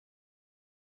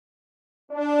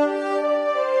Little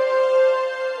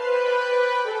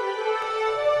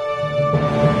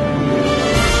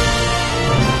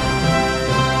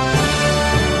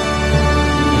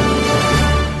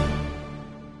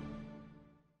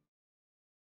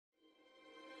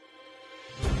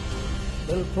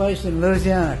place in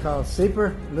Louisiana called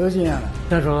Seeper, Louisiana.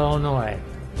 Central Illinois.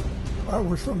 I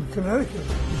was from Connecticut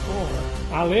before.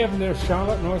 I live near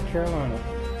Charlotte, North Carolina.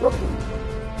 Brooklyn.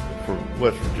 From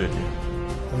West Virginia.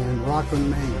 And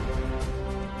Rockland, Maine.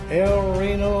 El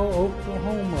Reno,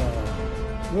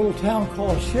 Oklahoma. A little town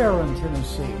called Sharon,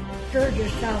 Tennessee.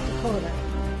 Sturgis, South Dakota.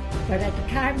 But at the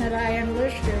time that I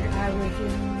enlisted, I was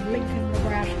in Lincoln,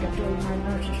 Nebraska doing my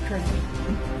nurse's training.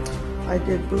 I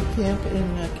did boot camp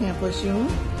in Camp Lejeune.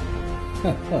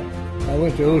 I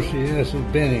went to OCS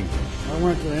at Benning. I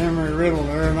went to Embry-Riddle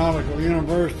Aeronautical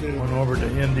University. Went over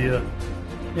to India.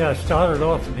 Yeah, I started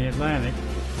off in the Atlantic.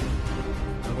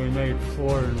 And we made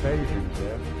 4 invasions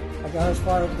there. I got as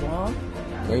far as Guam.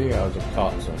 Yeah, I was a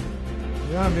coxswain.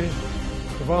 The Army,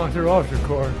 the Volunteer Officer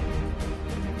Corps.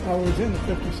 I was in the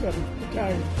 57th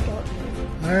Battalion to start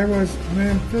with. I was an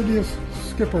amphibious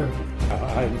skipper.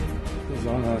 I was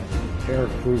on a air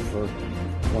crew for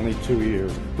 22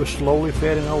 years. We're slowly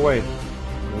fading away.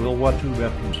 The World War II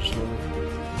veterans are slowly.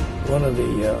 One of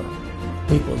the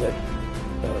people that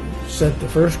sent the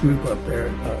first group up there,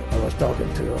 I was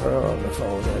talking to her on the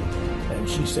phone, and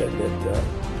she said that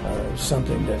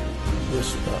something that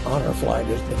this honor flight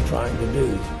has been trying to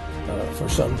do for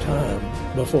some time,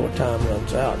 before time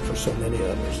runs out for so many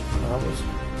of us. I was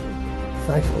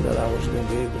thankful that I was going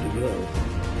to be able to go.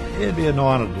 It'd be an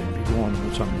honor to be going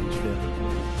with some of these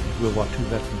World War II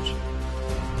veterans.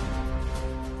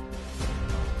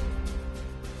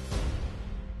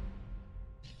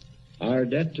 Our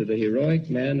debt to the heroic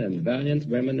men and valiant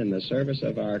women in the service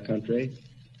of our country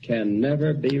can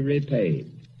never be repaid.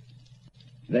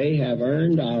 They have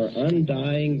earned our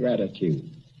undying gratitude.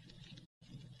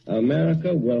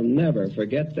 America will never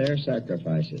forget their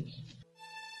sacrifices.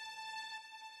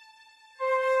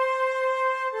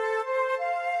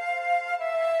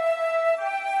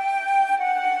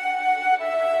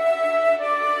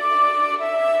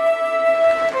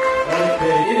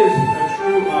 It is a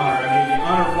true honor. I mean, the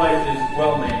honor flight is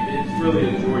well named. It's really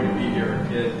a joy to be here,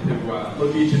 to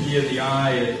look each of you in the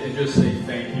eye and just say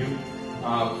thank you.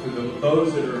 To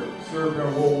those that are served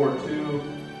during World War II,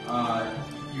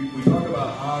 we talk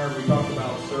about honor, we talk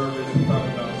about service, we talk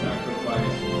about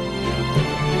sacrifice.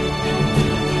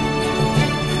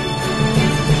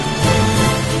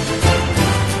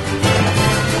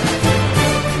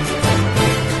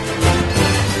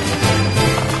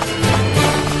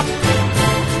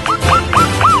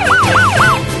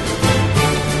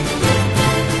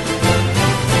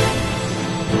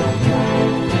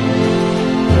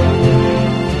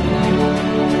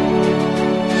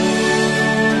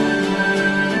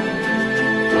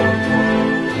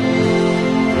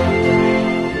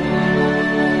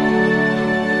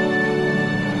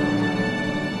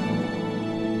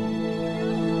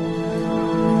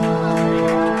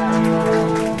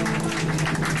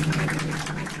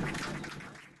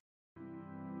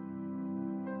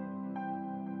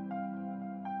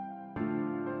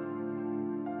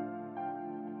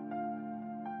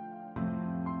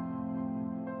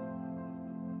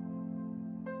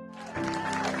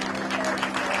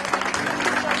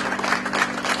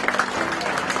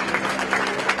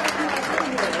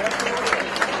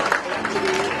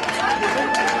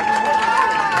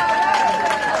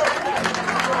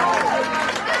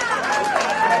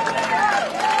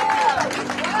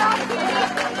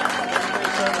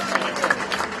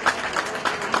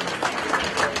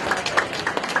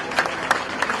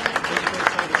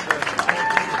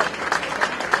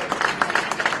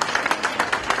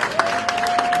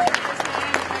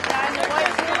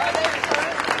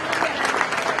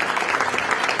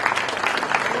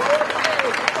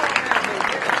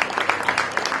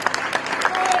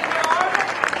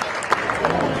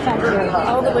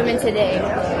 All the women today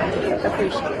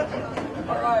appreciate it.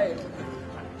 All right.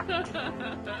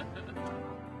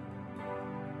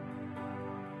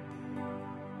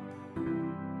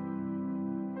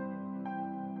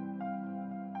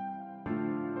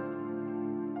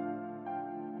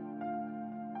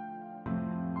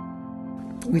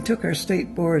 We took our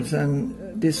state boards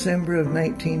on December of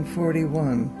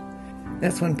 1941.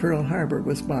 That's when Pearl Harbor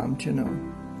was bombed, you know.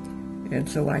 And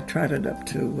so I trotted up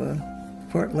to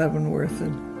Fort Leavenworth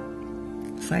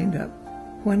and signed up.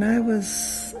 When I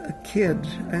was a kid,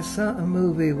 I saw a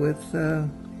movie with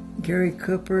Gary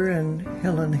Cooper and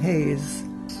Helen Hayes.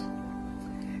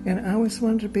 And I always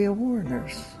wanted to be a war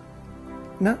nurse.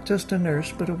 Not just a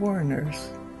nurse, but a war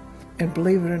nurse. And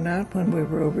believe it or not, when we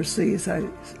were overseas, I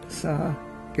saw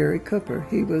Gary Cooper.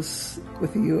 He was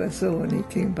with the USO and he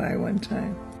came by one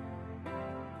time.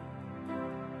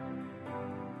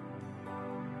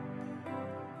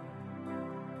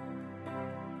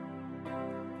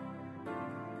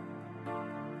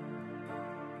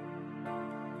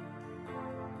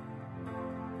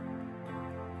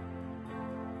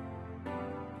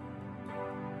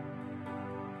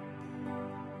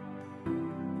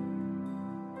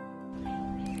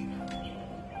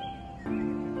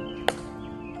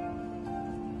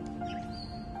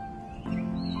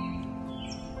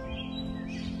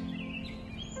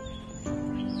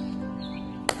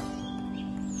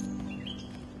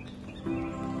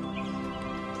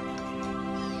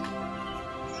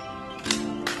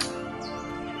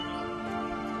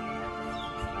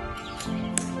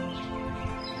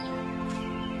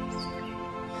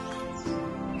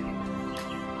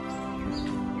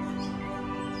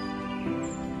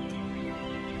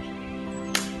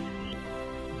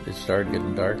 It started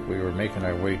getting dark. We were making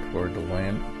our way toward the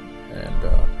land, and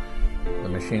the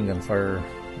machine gun fire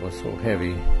was so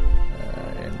heavy,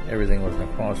 and everything was in a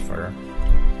crossfire.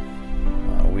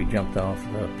 We jumped off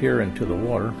the pier into the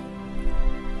water,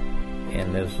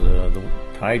 and as the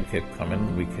tide kept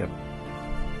coming, we kept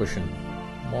pushing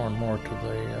more and more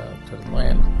to the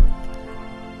land.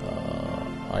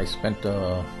 I spent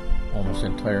almost the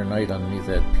entire night underneath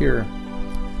that pier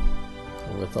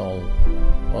with all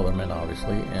other men,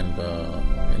 obviously, and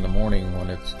in the morning when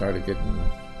it started getting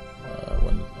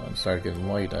when it started getting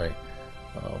light, a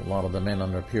lot of the men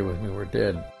on the pier with me were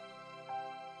dead.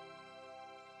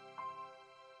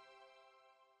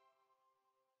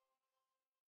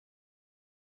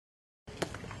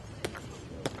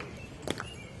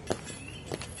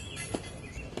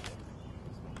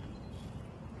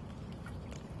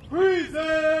 Freeze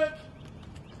it!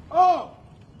 Oh!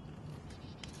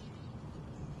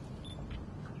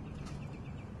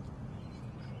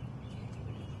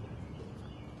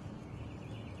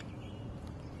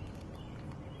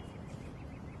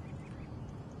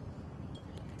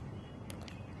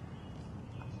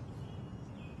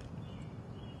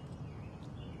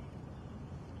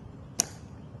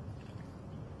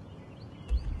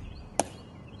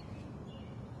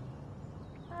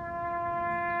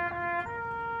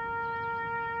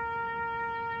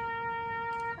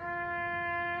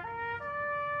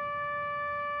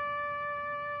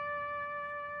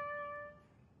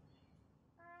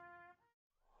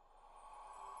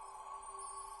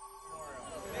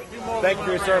 Thank you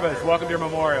for your service. Welcome to your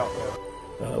memorial.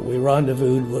 We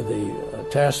rendezvoused with the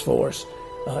task force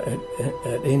at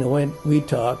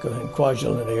Eniwetok in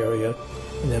Kwajalein area,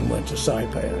 and then went to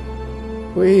Saipan.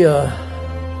 We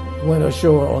went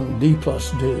ashore on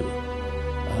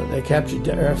D+2. They captured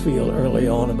the airfield early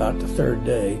on, about the third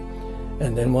day,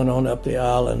 and then went on up the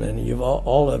island. And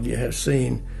all of you have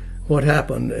seen what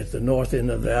happened at the north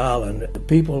end of the island. The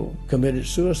people committed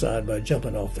suicide by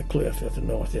jumping off the cliff at the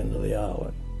north end of the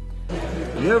island.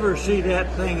 You ever see that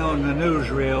thing on the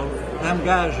newsreel? Them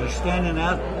guys are standing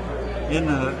out in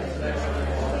the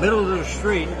middle of the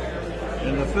street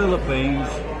in the Philippines,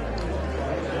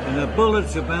 and the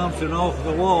bullets are bouncing off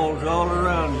the walls all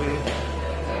around me.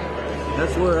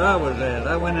 That's where I was at.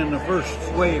 I went in the first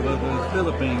wave of the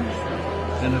Philippines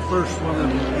and the first one of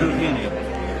New Guinea.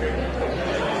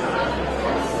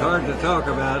 It's hard to talk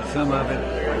about some of it.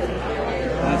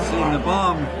 I seen the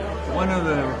bomb. One of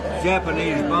the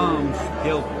Japanese bombs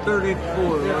killed 34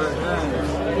 of our guys.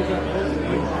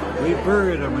 We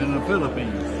buried them in the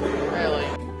Philippines.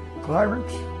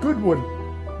 Clarence Goodwin,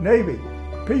 Navy,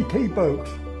 PT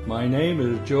boats. My name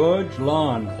is George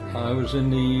Lawn. I was in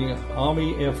the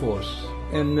Army Air Force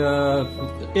in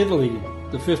Italy,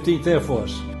 the 15th Air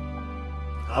Force.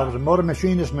 I was a motor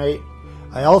machinist mate.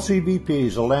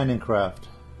 LCVPs, a landing craft.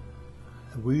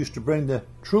 We used to bring the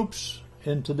troops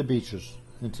into the beaches,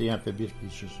 into the amphibious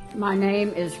beaches. My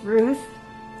name is Ruth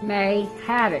May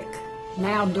Haddock,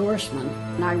 now Dorsman.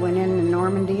 And I went in the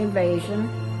Normandy invasion.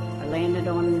 I landed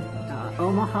on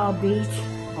Omaha Beach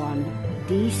on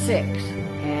D6,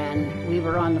 and we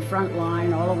were on the front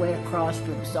line all the way across.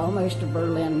 It was almost to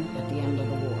Berlin at the end of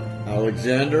the war.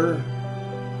 Alexander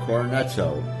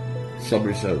Cornetto,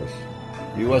 Submarine Service,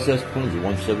 USS Quincy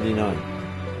 179.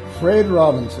 Fred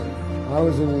Robinson. I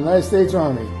was in the United States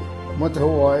Army. Went to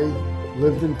Hawaii,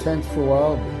 lived in tents for a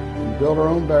while, and built our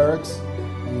own barracks.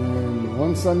 And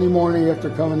one Sunday morning after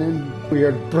coming in, we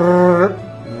heard brrr,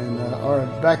 and our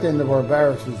back end of our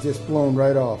barracks was just blown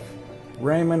right off.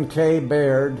 Raymond K.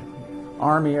 Baird,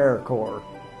 Army Air Corps.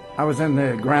 I was in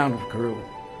the ground crew.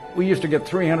 We used to get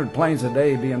 300 planes a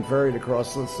day being ferried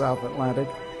across the South Atlantic,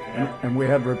 and we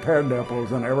had repair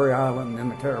depots on every island in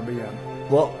the Caribbean.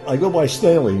 Well, I go by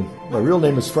Stanley. My real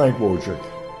name is Frank Wojcik.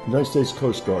 United States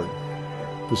Coast Guard,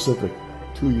 Pacific,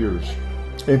 2 years.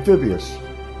 Amphibious,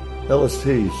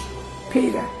 LSTs.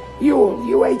 Peter Ewell,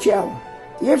 UHL,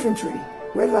 the infantry.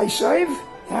 Where did I serve?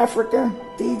 Africa,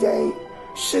 D-Day,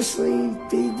 Sicily,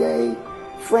 D-Day,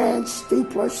 France,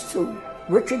 D+2.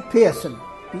 Richard Pearson,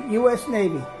 the U.S.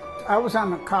 Navy. I was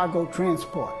on a cargo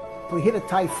transport. We hit a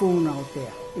typhoon out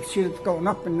there. The ship was going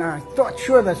up and down. I thought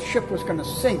sure the ship was going to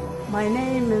sink. My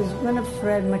name is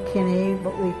Winifred McKinney,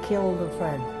 but we killed a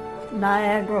friend.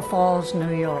 Niagara Falls,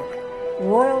 New York.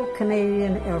 Royal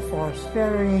Canadian Air Force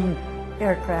ferrying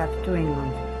aircraft to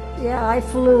England. Yeah, I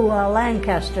flew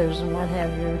Lancasters and what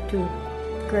have you to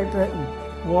Great Britain.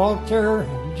 Walter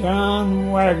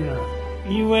John Wagner,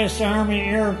 U.S. Army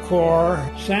Air Corps,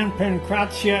 San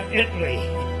Pancrazio, Italy,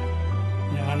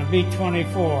 on a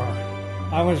B-24.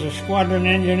 I was a squadron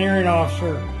engineering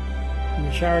officer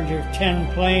in charge of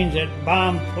 10 planes at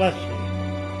Bomb Plessy.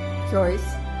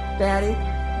 Joyce Batty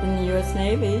in the U.S.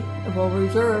 Navy, well,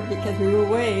 reserve because we were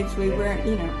waves. We weren't,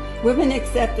 women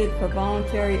accepted for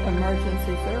voluntary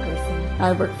emergency service.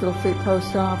 I worked for the Fleet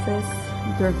Post Office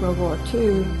during World War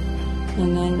II,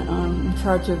 and then in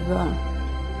charge of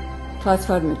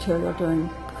classified material during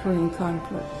Korean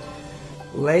conflict.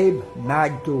 Labe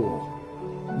Magdul,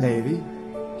 Navy.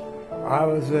 I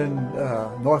was in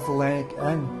North Atlantic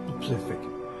and the Pacific.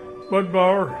 Bud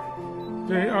Bauer.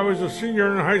 I was a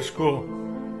senior in high school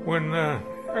when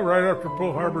right after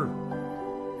Pearl Harbor,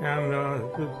 and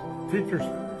the teacher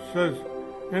says,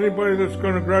 anybody that's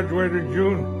going to graduate in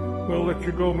June, we'll let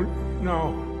you go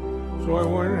now. So I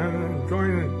went and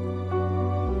joined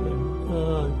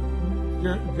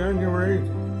January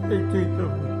 18th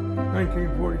of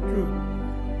 1942.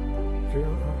 So,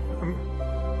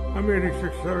 I'm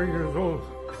 86 years old.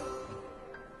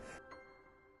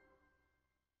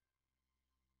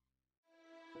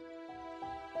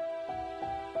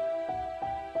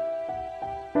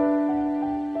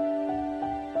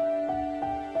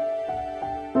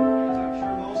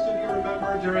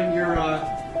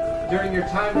 During your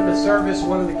time in the service,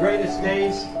 one of the greatest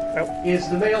days is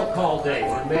the mail call day,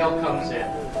 when mail comes in.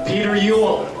 Peter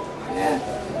Ewell.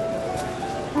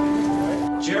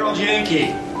 Gerald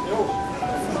Yankee.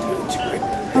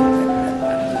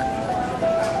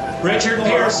 Richard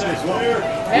Pearson. My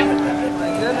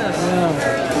goodness.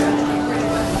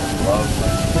 Love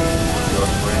your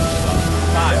friends.